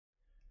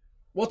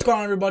What's going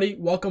on, everybody?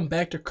 Welcome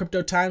back to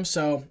Crypto Time.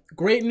 So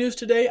great news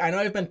today. I know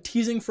I've been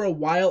teasing for a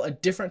while a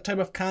different type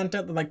of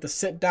content than like the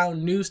sit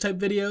down news type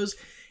videos.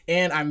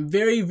 And I'm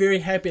very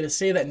happy to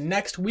say that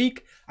next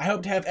week, I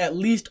hope to have at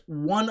least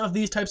one of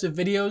these types of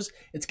videos.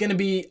 It's going to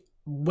be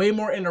way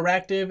more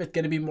interactive. It's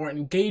going to be more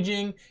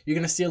engaging. You're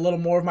going to see a little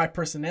more of my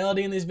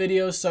personality in these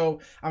videos. So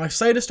I'm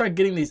excited to start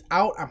getting these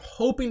out. I'm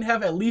hoping to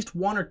have at least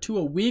one or two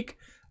a week.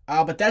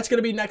 But that's going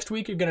to be next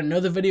week. You're going to know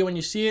the video when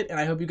you see it. And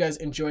I hope you guys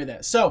enjoy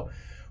that. So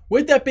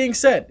with that being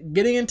said,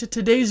 getting into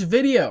today's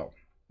video,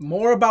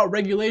 more about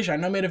regulation. I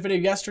know I made a video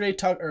yesterday,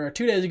 2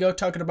 days ago,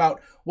 talking about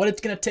what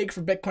it's going to take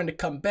for Bitcoin to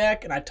come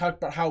back. And I talked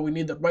about how we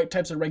need the right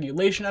types of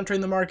regulation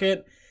entering the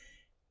market.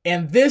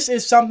 And this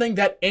is something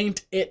that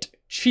ain't it,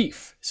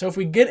 chief. So if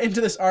we get into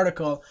this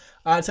article,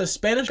 it says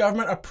Spanish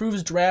government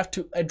approves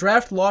a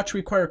draft law to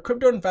require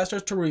crypto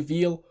investors to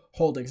reveal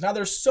holdings. Now,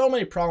 there's so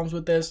many problems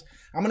with this.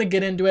 I'm going to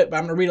get into it, but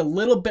I'm going to read a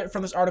little bit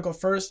from this article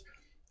first.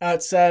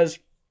 It says,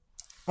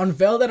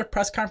 unveiled at a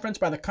press conference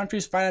by the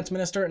country's finance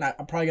minister, and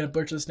I'm probably going to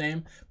butcher this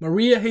name,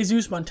 Maria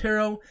Jesus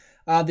Montero,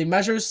 the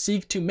measures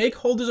seek to make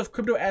holders of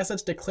crypto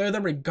assets declare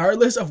them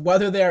regardless of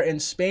whether they are in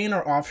Spain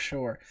or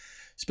offshore.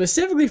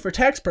 Specifically for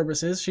tax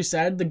purposes, she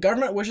said, the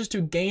government wishes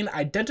to gain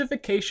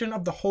identification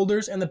of the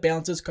holders and the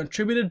balances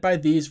contributed by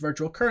these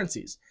virtual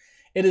currencies.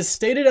 It is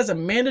stated as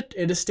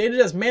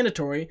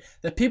mandatory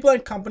that people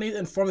and companies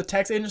inform the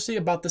tax agency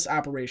about this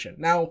operation.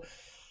 Now,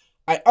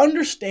 I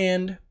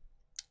understand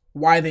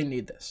why they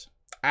need this.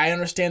 I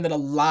understand that a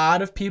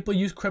lot of people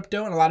use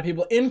crypto, and a lot of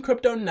people in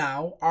crypto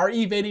now are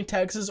evading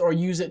taxes or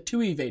use it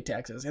to evade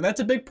taxes. And that's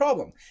a big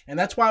problem. And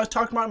that's why I was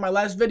talking about in my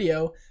last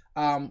video,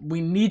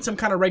 we need some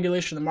kind of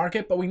regulation in the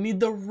market, but we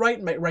need the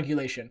right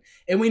regulation.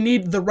 And we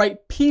need the right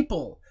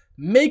people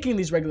making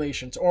these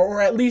regulations, or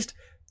at least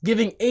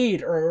giving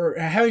aid, or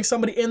having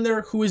somebody in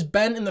there who has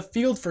been in the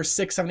field for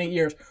 6, 7, 8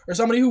 years, or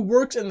somebody who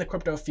works in the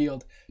crypto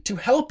field to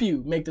help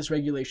you make this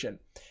regulation.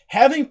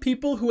 Having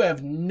people who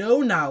have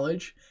no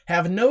knowledge,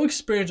 have no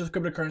experience with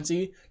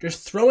cryptocurrency,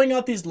 just throwing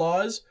out these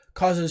laws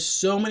causes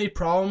so many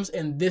problems,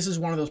 and this is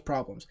one of those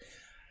problems.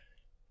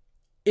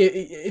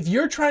 If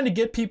you're trying to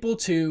get people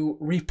to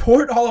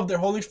report all of their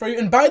holdings for you,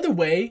 and by the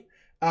way,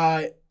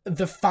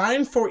 the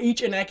fine for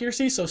each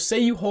inaccuracy, so say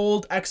you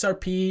hold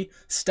XRP,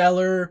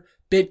 Stellar,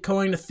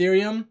 Bitcoin,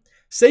 Ethereum,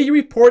 say you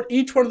report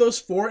each one of those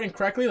 4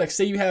 incorrectly, like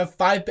say you have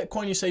 5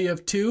 Bitcoin, you say you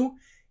have 2,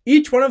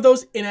 each one of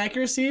those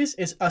inaccuracies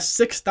is a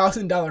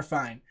 $6,000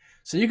 fine.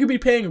 So you could be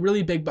paying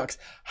really big bucks.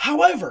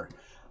 However,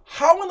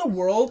 how in the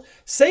world,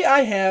 say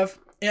I have,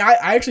 and I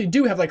actually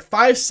do have like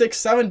 5, 6,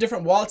 7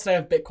 different wallets that I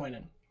have Bitcoin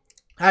in.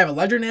 I have a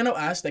Ledger Nano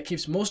S that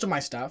keeps most of my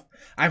stuff.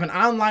 I have an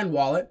online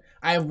wallet.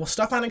 I have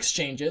stuff on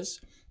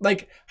exchanges.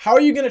 Like, how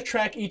are you going to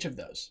track each of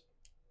those?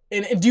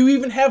 And do you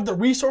even have the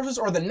resources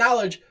or the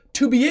knowledge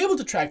to be able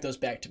to track those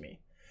back to me?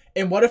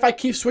 And what if I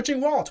keep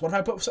switching wallets? What if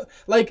I put,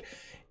 like,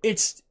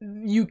 it's,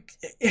 you,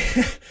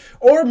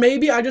 or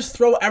maybe I just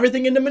throw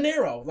everything into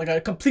Monero, like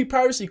a complete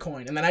privacy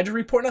coin, and then I just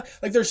report,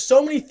 like, there's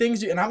so many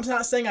things, and I'm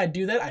not saying I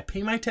do that. I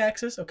pay my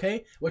taxes,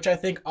 okay, which I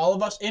think all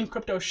of us in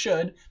crypto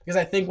should, because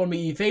I think when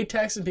we evade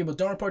taxes and people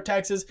don't report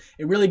taxes,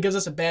 it really gives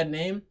us a bad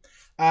name.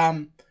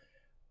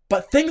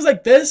 But things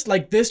like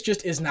this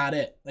just is not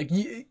it. Like,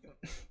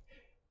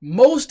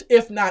 most,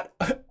 if not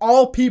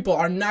all people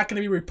are not going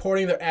to be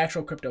reporting their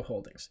actual crypto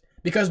holdings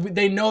because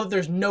they know that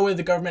there's no way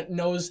the government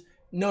knows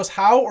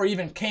how or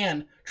even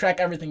can track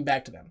everything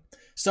back to them.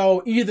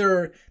 So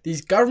either these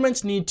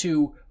governments need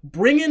to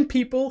bring in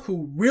people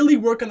who really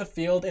work in the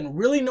field and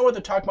really know what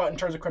they're talking about in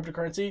terms of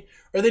cryptocurrency,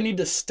 or they need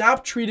to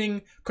stop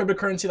treating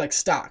cryptocurrency like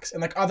stocks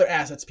and like other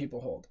assets people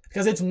hold,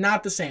 because it's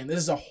not the same. This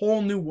is a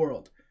whole new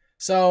world.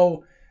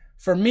 So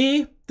for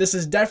me, this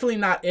is definitely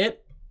not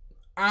it.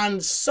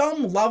 On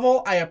some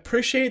level, I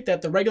appreciate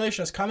that the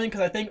regulation is coming, because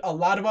I think a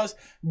lot of us,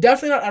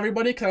 definitely not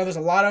everybody, because I know there's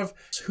a lot of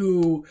us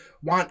who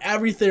want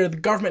everything, the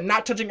government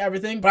not touching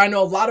everything, but I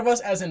know a lot of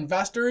us as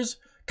investors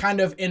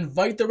kind of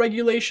invite the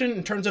regulation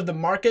in terms of the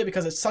market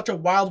because it's such a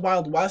wild,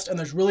 wild west and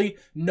there's really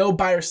no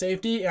buyer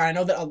safety. And I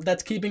know that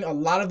that's keeping a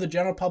lot of the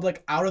general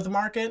public out of the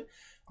market.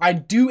 I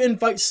do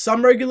invite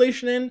some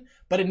regulation in,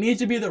 but it needs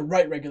to be the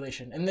right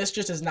regulation, and this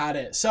just is not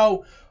it.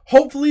 So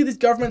hopefully these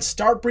governments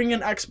start bringing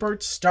in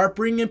experts, start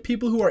bringing in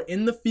people who are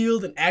in the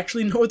field and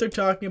actually know what they're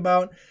talking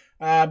about,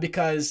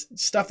 because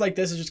stuff like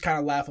this is just kind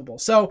of laughable.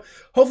 So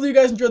hopefully you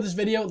guys enjoyed this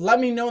video. Let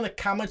me know in the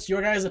comments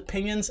your guys'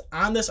 opinions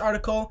on this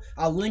article.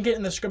 I'll link it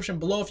in the description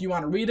below if you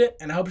want to read it,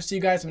 and I hope to see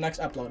you guys in the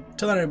next upload.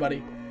 Till then,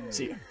 everybody,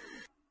 see you.